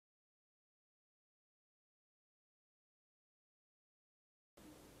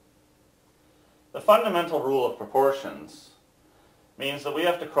The fundamental rule of proportions means that we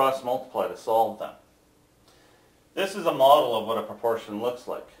have to cross multiply to solve them. This is a model of what a proportion looks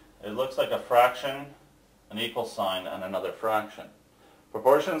like. It looks like a fraction, an equal sign, and another fraction.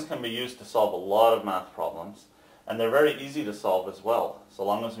 Proportions can be used to solve a lot of math problems, and they're very easy to solve as well, so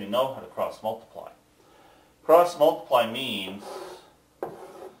long as we know how to cross multiply. Cross multiply means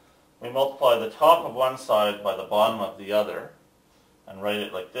we multiply the top of one side by the bottom of the other, and write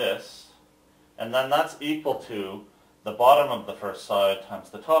it like this, and then that's equal to the bottom of the first side times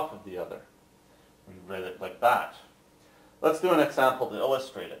the top of the other. We write it like that. Let's do an example to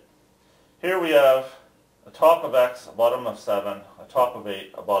illustrate it. Here we have a top of x, a bottom of 7, a top of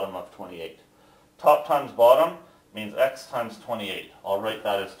 8, a bottom of 28. Top times bottom means x times 28. I'll write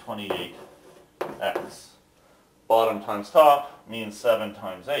that as 28x. Bottom times top means 7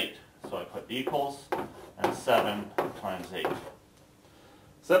 times 8. So I put equals and 7 times 8.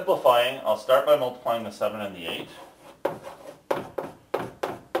 Simplifying, I'll start by multiplying the 7 and the 8.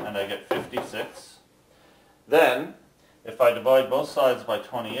 And I get 56. Then, if I divide both sides by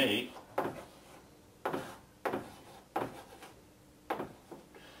 28,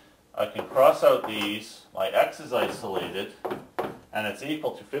 I can cross out these. My x is isolated, and it's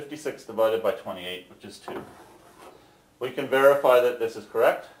equal to 56 divided by 28, which is 2. We can verify that this is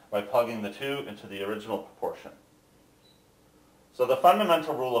correct by plugging the 2 into the original proportion. So the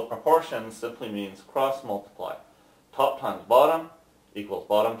fundamental rule of proportions simply means cross multiply. Top times bottom equals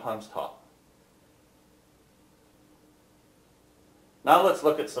bottom times top. Now let's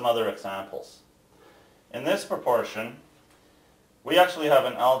look at some other examples. In this proportion, we actually have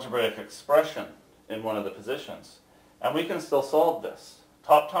an algebraic expression in one of the positions, and we can still solve this.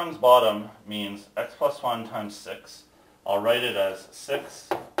 Top times bottom means x plus 1 times 6. I'll write it as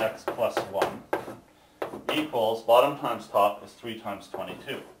 6x plus 1 equals, bottom times top is 3 times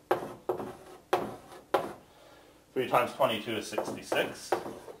 22. 3 times 22 is 66.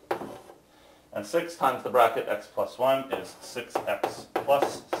 And 6 times the bracket x plus 1 is 6x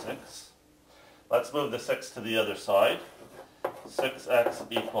plus 6. Let's move the 6 to the other side. 6x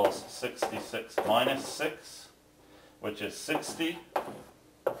equals 66 minus 6, which is 60.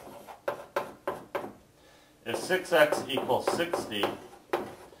 If 6x equals 60,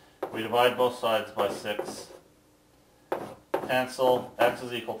 we divide both sides by 6. Cancel, x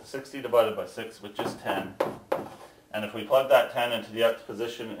is equal to 60 divided by 6, which is 10. And if we plug that 10 into the x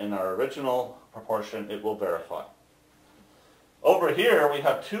position in our original proportion, it will verify. Over here, we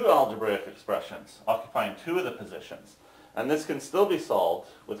have two algebraic expressions occupying two of the positions. And this can still be solved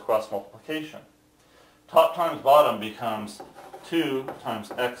with cross multiplication. Top times bottom becomes 2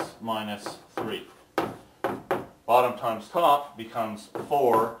 times x minus 3. Bottom times top becomes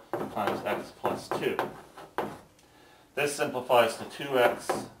 4 times x plus 2. This simplifies to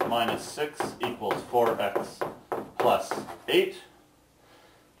 2x minus 6 equals 4x plus 8.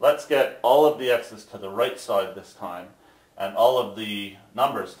 Let's get all of the x's to the right side this time, and all of the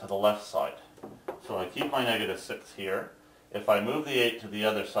numbers to the left side. So I keep my negative 6 here. If I move the 8 to the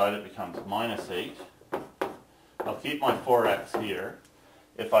other side, it becomes minus 8. I'll keep my 4x here.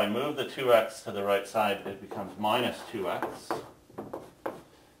 If I move the 2x to the right side, it becomes minus 2x.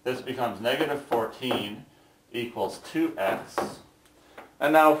 This becomes negative 14 equals 2x.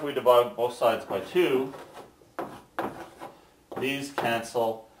 And now if we divide both sides by 2, these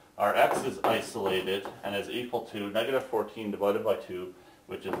cancel. Our x is isolated and is equal to negative 14 divided by 2,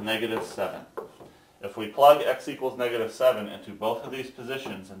 which is negative 7. If we plug x equals negative 7 into both of these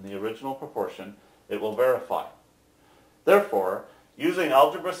positions in the original proportion, it will verify. Therefore, using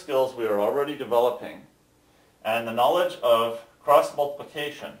algebra skills we are already developing, and the knowledge of cross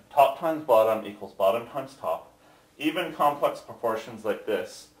multiplication, top times bottom equals bottom times top, even complex proportions like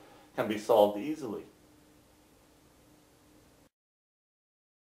this can be solved easily.